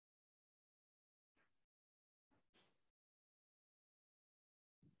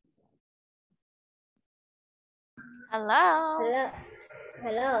Hello. Hello.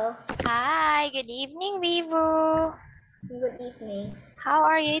 Hello. Hi, good evening, Vivu. Good evening. How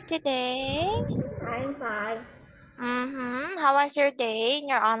are you today? I'm fine. How was your day in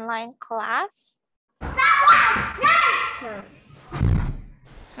your online class? Huh.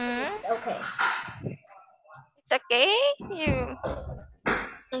 Hmm? It's okay. It's okay?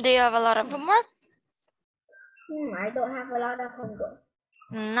 Do you have a lot of homework? I don't have a lot of homework.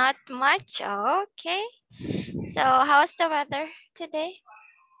 Not much. Okay. So, how's the weather today?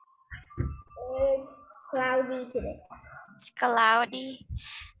 It's cloudy today. It's cloudy.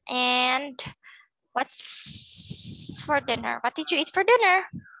 And what's for dinner? What did you eat for dinner?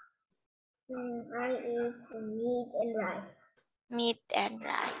 I eat meat and rice. Meat and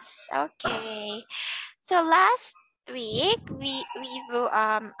rice. Okay. So last week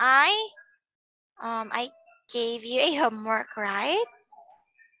I gave you a homework, right?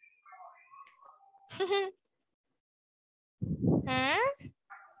 Hmm?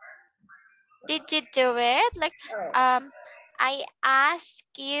 Did you do it? Like Oh, I asked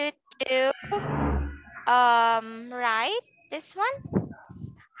you to write this one,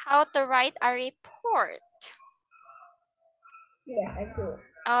 how to write a report. yes, I do.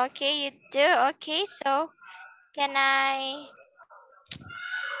 Okay, you do. Okay, so can I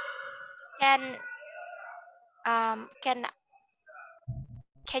can can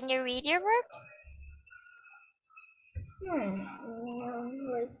can you read your work?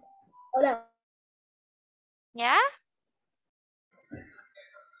 Wait. Hold on. Yeah?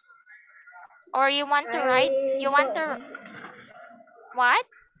 Or you want to write? I You want don't. to what?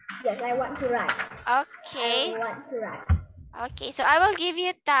 Yes, I want to write. I Okay. want to write Okay, so I will give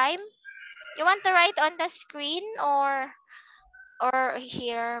you time. You want to write on the screen or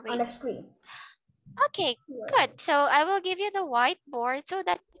here? on Wait. the screen. Okay, Wait. good. So I will give you the whiteboard so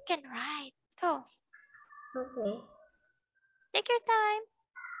that you can write. Go. Okay. Take your time.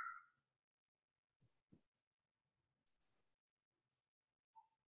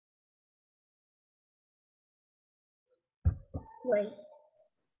 Wait.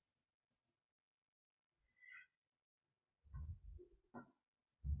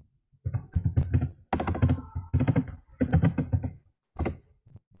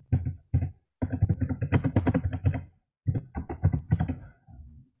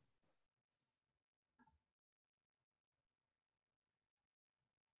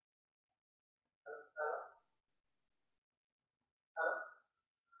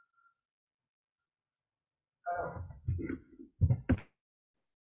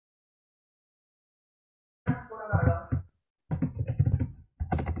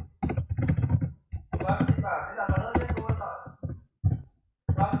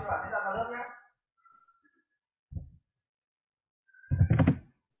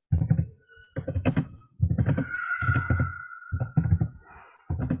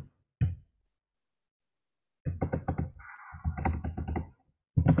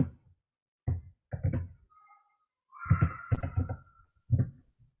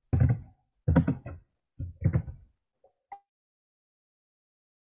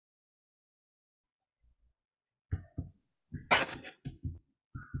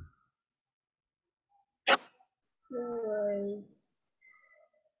 Wait.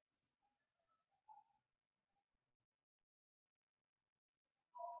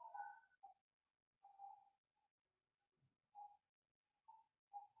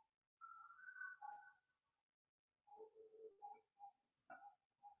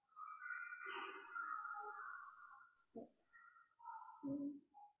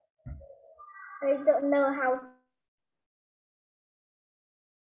 I don't know how.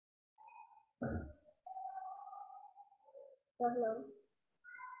 Hello.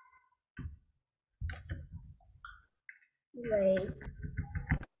 Wait.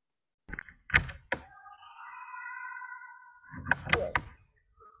 Yes.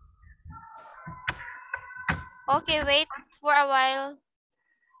 Okay, wait for a while.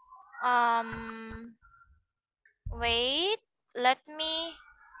 Um, wait. Let me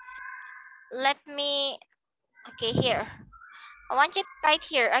let me okay, here. I want you to write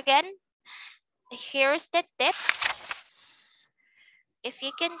here again. Here's the tips. If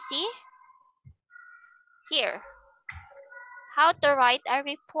you can see here, how to write a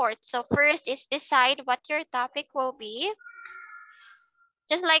report. So first is decide what your topic will be.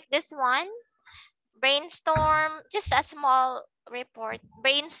 Just like this one, brainstorm, just a small report.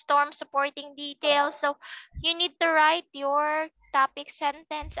 Brainstorm supporting details. So you need to write your topic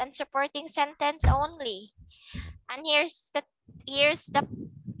sentence and supporting sentence only. And here's the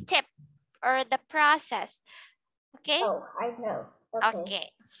tip or the process. Okay? Oh, I know. Okay. Okay.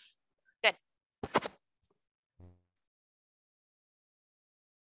 Good.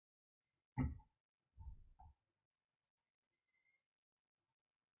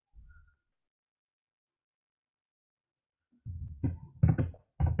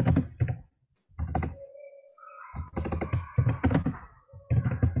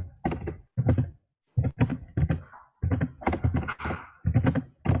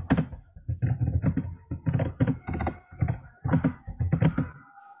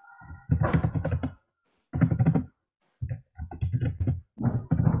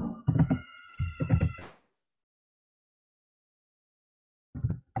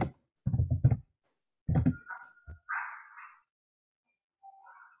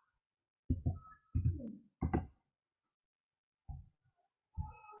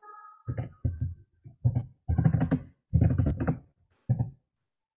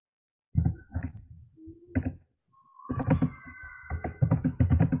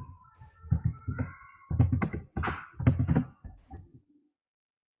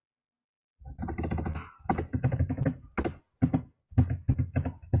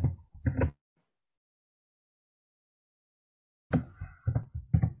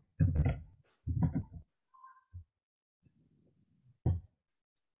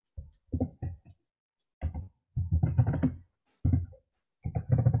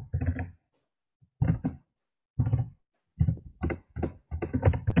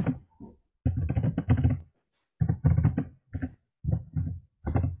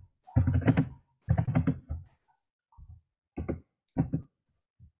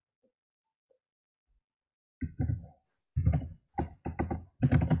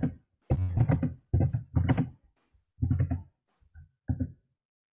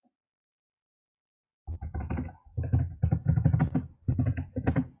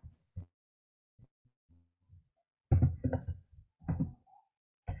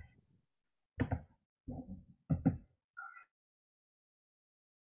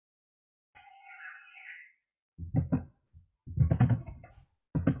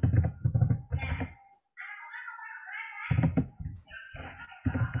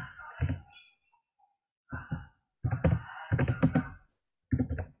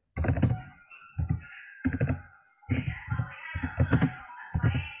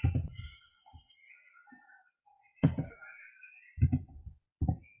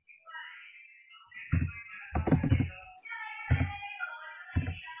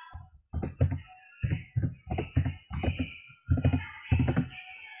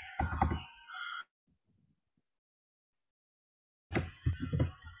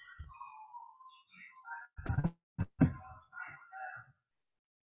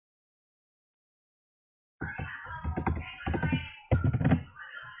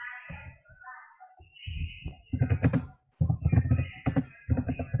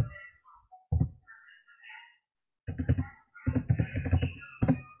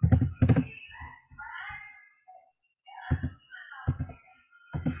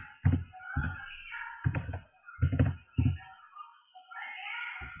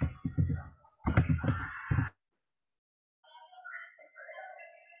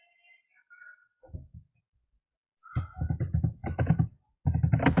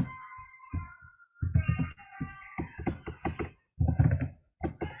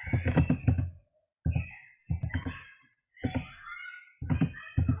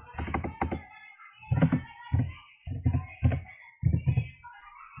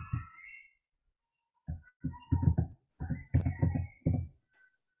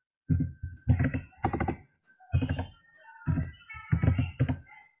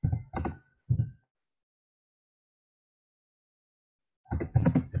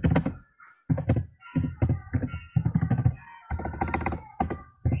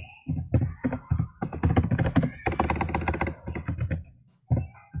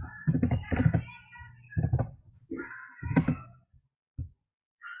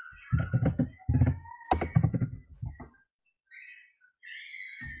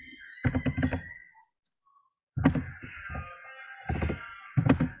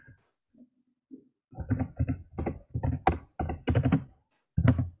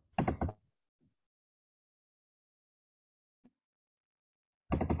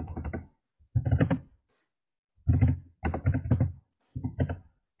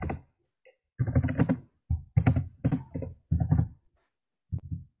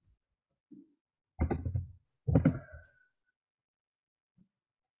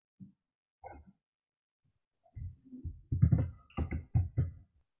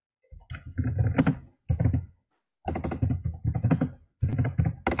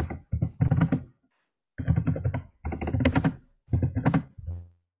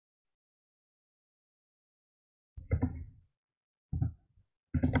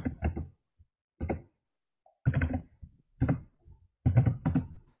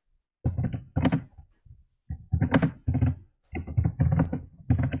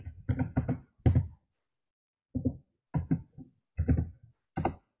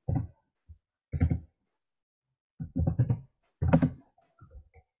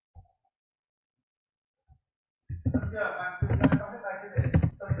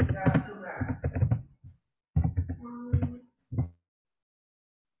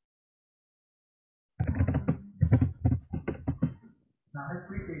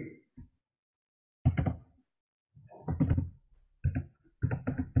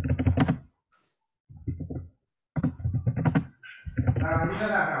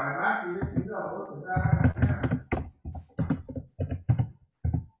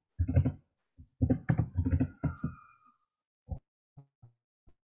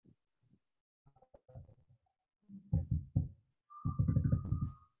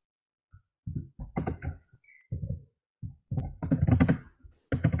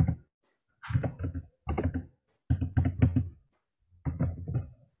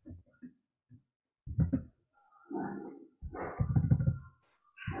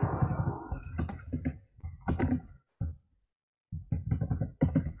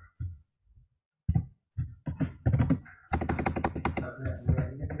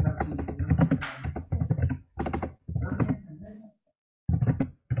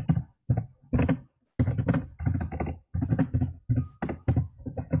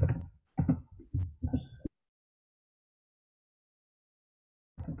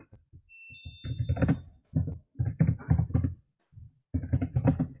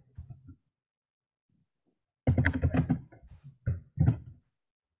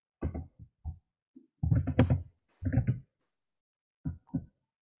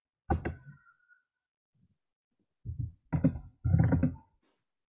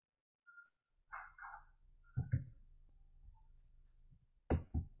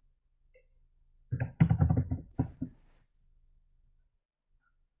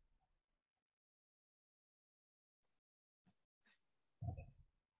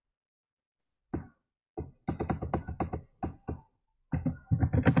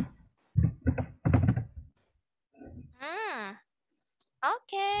 Hmm.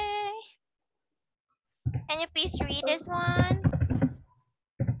 Okay. Can you please read this Oh, one?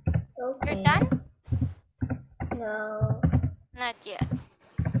 You're okay. done? No. Not yet.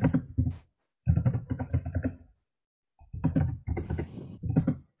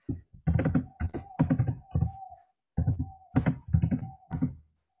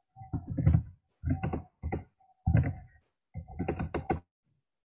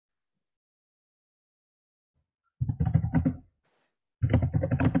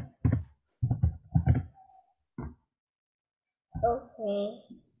 Okay.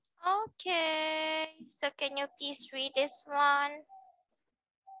 Okay. So can you please read this one?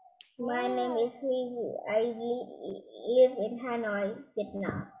 My name Ooh. is Huy Vũ. I live in Hanoi,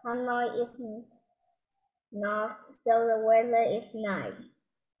 Vietnam. Hanoi is north, so the weather is nice.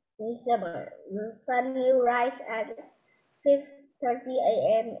 In summer, the sun will rise at 5:30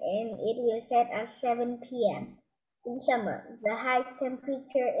 a.m. and it will set at 7 p.m. In summer, the high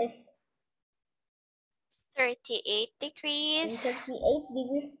temperature is 38 degrees 38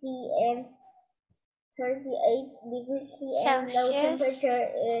 degrees C and 38 degrees C and low Celsius. temperature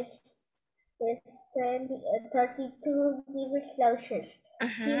is 32 degrees Celsius.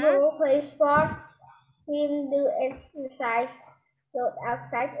 People Mm-hmm. who play sports, swim, do exercise, go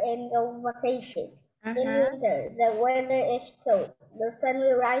outside and go vacation. In Mm-hmm. winter, the weather is cold. The sun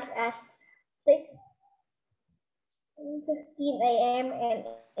will rise at 6:15 a.m. and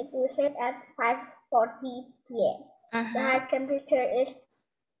it will set at 5:40 p.m. The Mm-hmm. high temperature is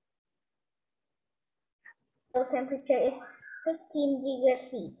low temperature is 15 degrees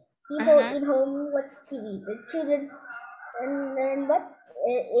C. People Mm-hmm. in home watch TV. The children learn what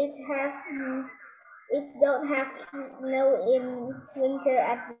it have it don't have snow in winter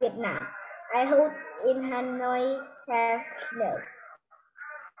at Vietnam. I hope in Hanoi have snow.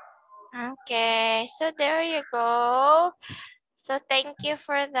 Okay, so there you go. So thank you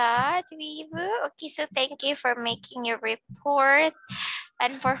for that, Vivu. Okay, so thank you for making your report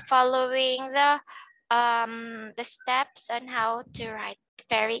and for following the steps on how to write.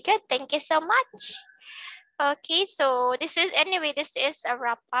 Very good. Thank you so much. Okay, so this is a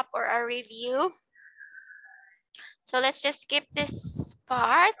wrap up or a review. So let's just skip this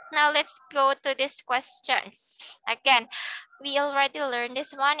part. Now let's go to this question. Again, we already learned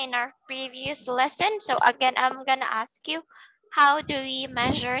this one in our previous lesson. So again, I'm gonna ask you, how do we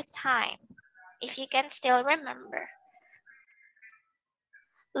measure time? If you can still remember.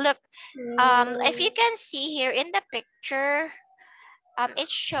 Look, if you Mm, can see here in the picture, it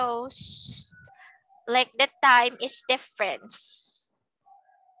shows like the time is difference.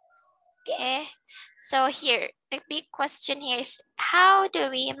 Okay. So here, the big question here is, how do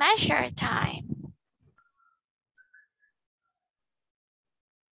we measure time?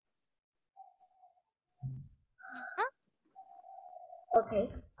 Mhm. okay.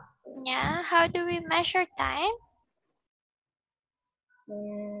 Yeah, how do we measure time?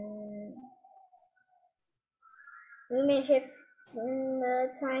 Mm, we measure.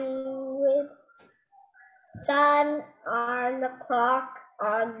 The time with sun or the clock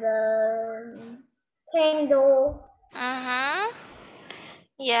or the candle. Mm-hmm.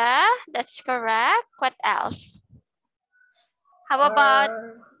 Yeah, that's correct. What else? How about,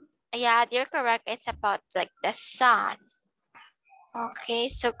 Or yeah, you're correct. It's about like the sun. Okay,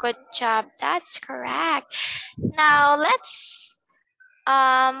 so good job. That's correct. Now let's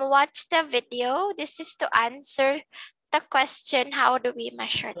watch the video. This is to answer the question, how do we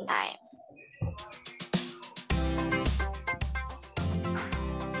measure time?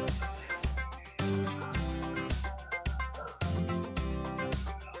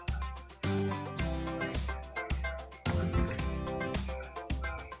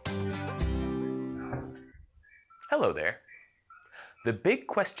 Hello there. The big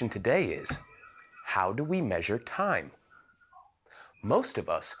question today is, how do we measure time? Most of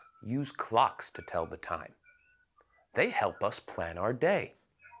us use clocks to tell the time. They help us plan our day.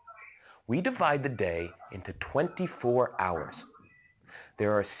 We divide the day into 24 hours.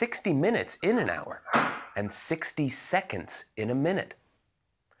 There are 60 minutes in an hour and 60 seconds in a minute.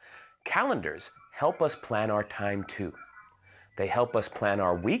 Calendars help us plan our time too. They help us plan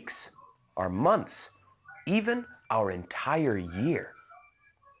our weeks, our months, even our entire year.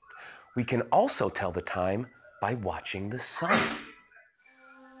 We can also tell the time by watching the sun.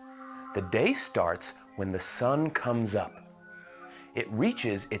 The day starts when the sun comes up. It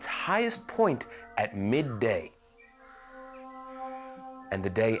reaches its highest point at midday. And the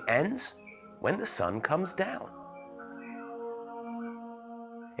day ends when the sun comes down.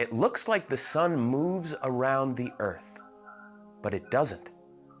 It looks like the sun moves around the earth, but it doesn't.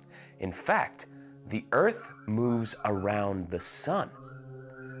 In fact, the earth moves around the sun.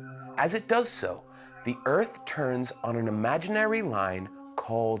 As it does so, the earth turns on an imaginary line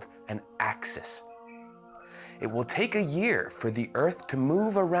called an axis. It will take a year for the earth to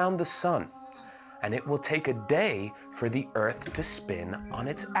move around the sun, and it will take a day for the earth to spin on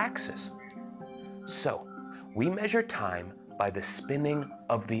its axis. So, we measure time by the spinning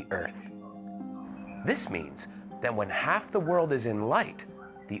of the earth. This means that when half the world is in light,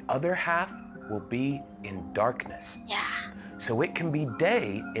 the other half will be in darkness. Yeah. So it can be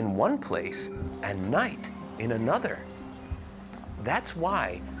day in one place and night in another. That's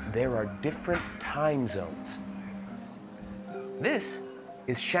why there are different time zones. This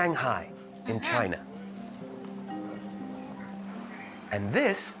is Shanghai in China. And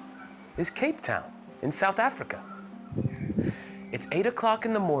this is Cape Town in South Africa. It's 8 o'clock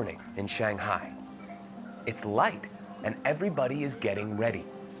in the morning in Shanghai. It's light and everybody is getting ready.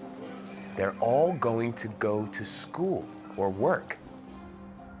 They're all going to go to school or work.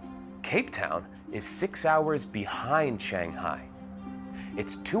 Cape Town is 6 hours behind Shanghai.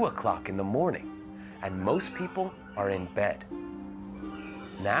 It's 2 o'clock in the morning and most people are in bed.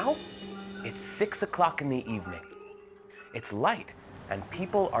 Now, it's 6 o'clock in the evening. It's light and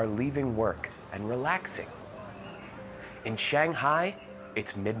people are leaving work and relaxing. In Shanghai,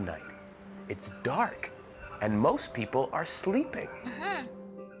 it's midnight. It's dark and most people are sleeping.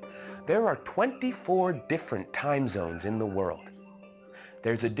 There are 24 different time zones in the world.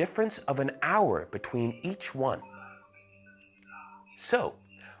 There's a difference of an hour between each one. So,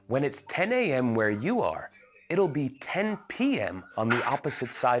 when it's 10 a.m. where you are, it'll be 10 p.m. on the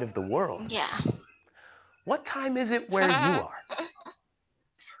opposite side of the world. Yeah. What time is it where you are?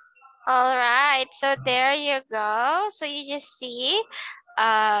 All right, so there you go. So you just see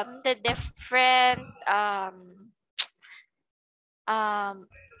the different um,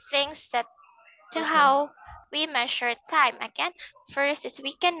 things that to how we measure time. Again, first is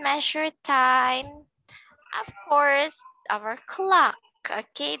we can measure time, of course, our clock.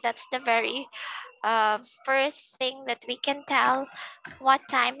 Okay, that's the very first thing that we can tell what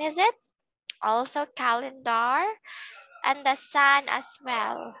time is it. Also calendar and the sun as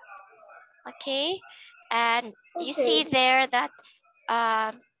well. Okay, and you see Okay. there that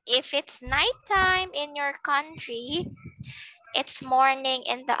if it's nighttime in your country, it's morning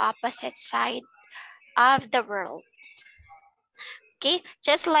in the opposite side of the world. Okay,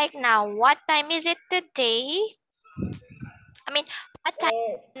 just like now, what time is it today? I mean, what time Uh,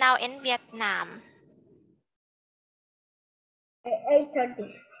 is it now in Vietnam?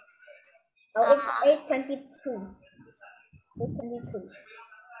 8:30. Oh, it's Uh, 8:22. 8:22.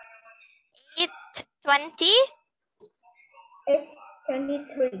 8:20,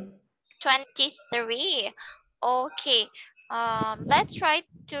 8:23. 23. Okay, let's try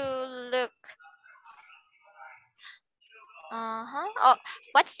to look. Uh-huh. Oh,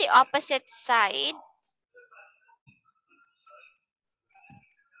 what's the opposite side?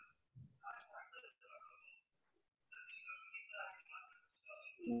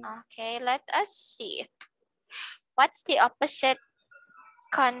 Okay, let us see. What's the opposite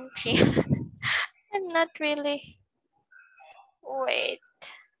country? I'm not really. Wait.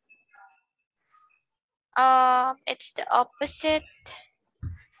 It's the opposite.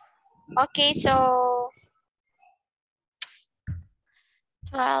 Okay, so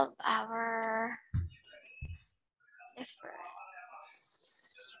 12-hour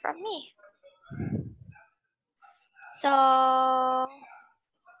difference from me. So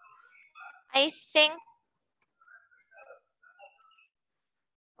I think,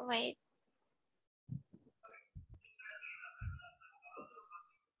 wait.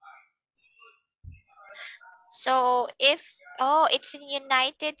 So if, oh, it's in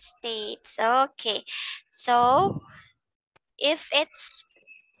United States. Okay. So if it's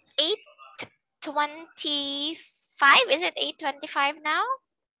 8:25, is it 8:25 now?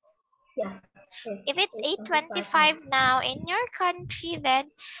 Yeah. If it's 8:25 8:25 now in your country, then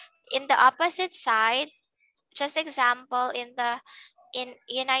in the opposite side, just example, in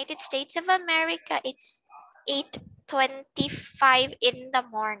United States of America, it's 8:25 in the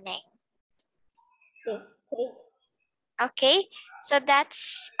morning. Okay. Okay, so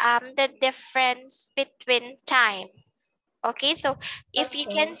that's the difference between time. Okay, so if you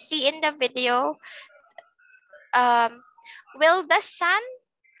can Okay. see in the video, um, will the sun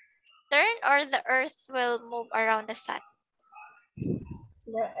turn or the earth will move around the sun?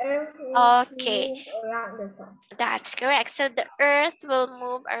 The Earth will Okay, move around the sun. that's correct. So the earth will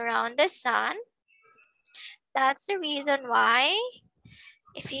move around the sun. That's the reason why,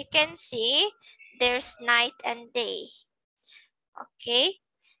 if you can see, there's night and day. Okay,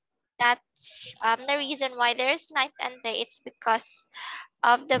 that's the reason why there's night and day. It's because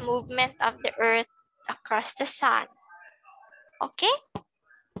of the movement of the earth across the sun. Okay?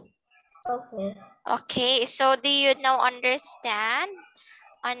 Okay. Okay, so do you now understand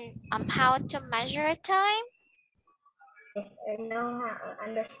on how to measure time? Yes, I know how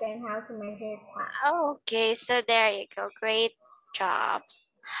understand how to measure time. Okay, so there you go. Great job.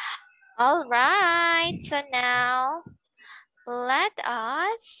 All right, so now let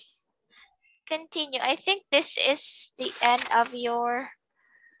us continue. I think this is the end of your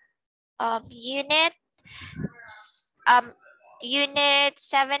unit um unit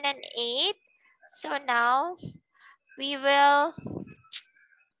 7 and 8. So now we will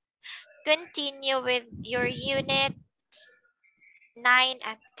continue with your unit 9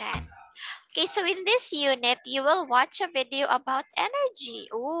 and 10. Okay, so in this unit, you will watch a video about energy.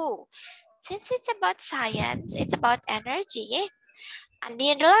 Ooh, since it's about science, it's about energy. And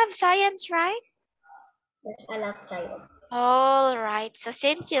you love science, right? Yes, I love science. All right, so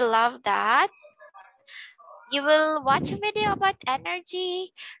since you love that, you will watch a video about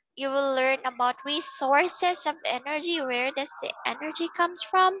energy. You will learn about resources of energy. Where does the energy comes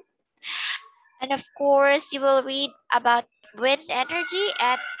from? And of course, you will read about wind energy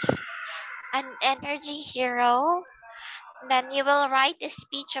and an energy hero. Then you will write a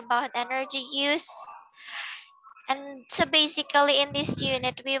speech about energy use. And so basically in this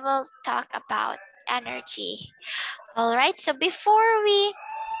unit, we will talk about energy. All right, so before we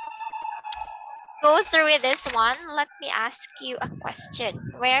go through with this one, let me ask you a question.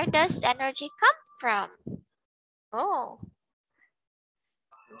 Where does energy come from? Oh,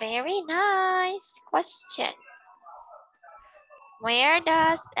 very nice question. Where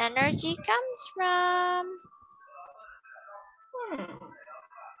does energy comes from? Hmm.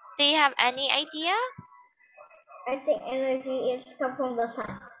 Do you have any idea? I think energy is come from the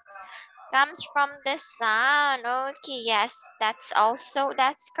sun. Comes from the sun. Okay, yes, that's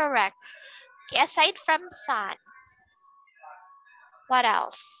correct. Okay, aside from sun, what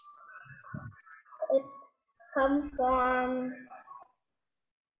else? It come from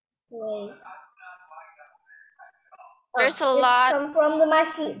wait. Oh, There's a it lot come from the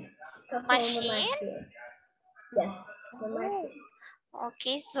machine. Come from the machine. machine. Yes, the Oh, machine.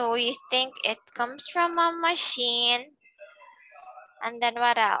 okay, so you think it comes from a machine. And then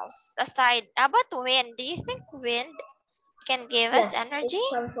what else? Aside, how about wind? Do you think wind can give us Yes, it energy?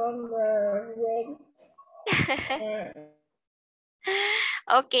 come from the wind. And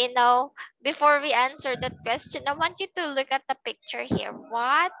Okay, now before we answer that question, I want you to look at the picture here.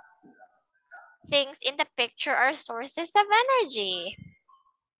 What things in the picture are sources of energy?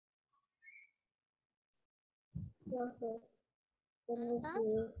 Mhm. energy. I don't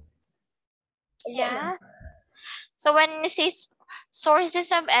know. Yeah. So when you say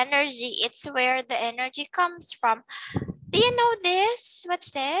sources of energy, it's where the energy comes from. Do you know this? What's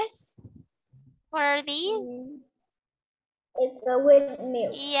this? What are these? Mm, it's a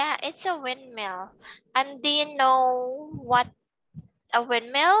windmill. Yeah, it's a windmill. And do you know what a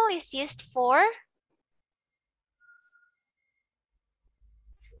windmill is used for?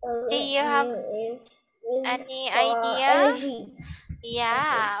 Do you have Is any for idea? energy.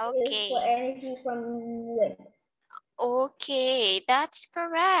 Yeah, Is for okay. energy from wind. Okay, that's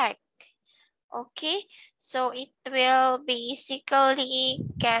correct. Okay, so it will basically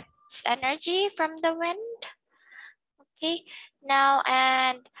gets energy from the wind. Okay, now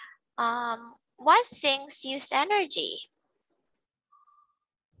and what things use energy?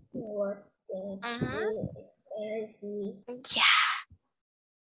 What thing Mm-hmm. is energy? Yeah.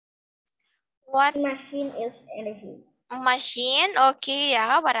 What Machine is energy. machine? Okay,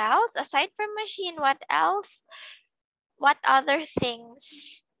 yeah. What else? Aside from machine, what else? What other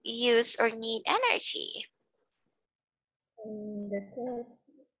things use or need energy? The thing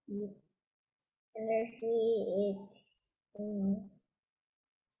is energy is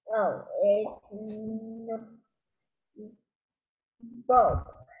it's bulb.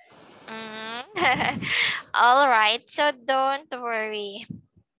 All right, so don't worry.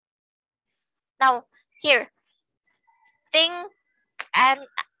 Now, here, think and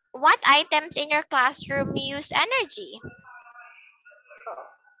what items in your classroom use energy?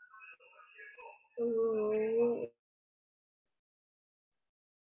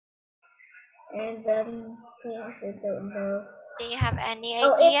 And then things I don't know. Do you have any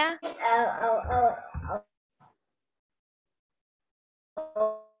Oh, idea?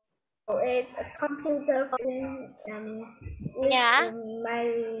 It's a computer is Yeah. my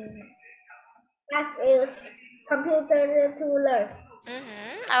class is computer to learn.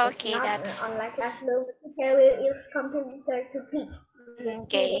 It's Okay, not that's unlike classroom. Teacher will use computer to teach the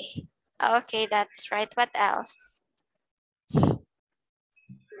okay. student. Okay, that's right. What else?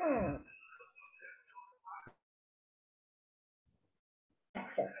 Hmm.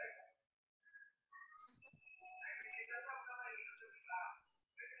 That's it.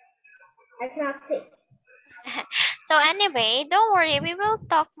 I cannot think. So anyway, don't worry. We will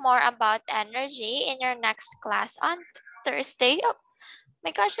talk more about energy in your next class on Thursday. Oh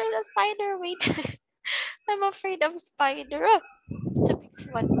my gosh, there's a spider. Wait. I'm afraid of spider. Oh, it's a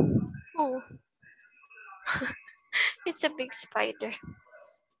big one. Oh, it's a big spider.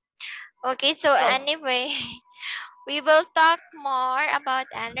 Okay, so Oh, anyway, we will talk more about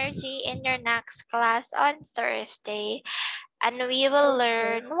energy in your next class on Thursday. And we will okay.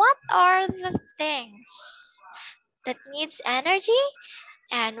 learn what are the things that needs energy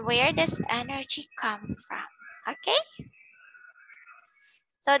and where does energy come from. Okay?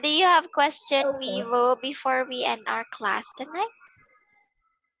 So do you have question, Okay. Vivo, before we end our class tonight?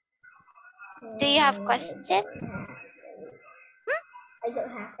 Do you have question? I don't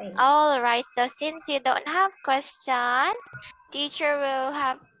have any. All right. So since you don't have question, teacher will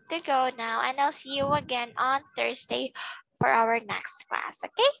have to go now, and I'll see you again on Thursday for our next class.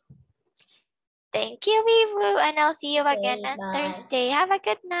 Okay? Thank you, Vivu, and I'll see you again Okay, on bye. Thursday. Have a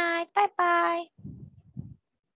good night. Bye bye.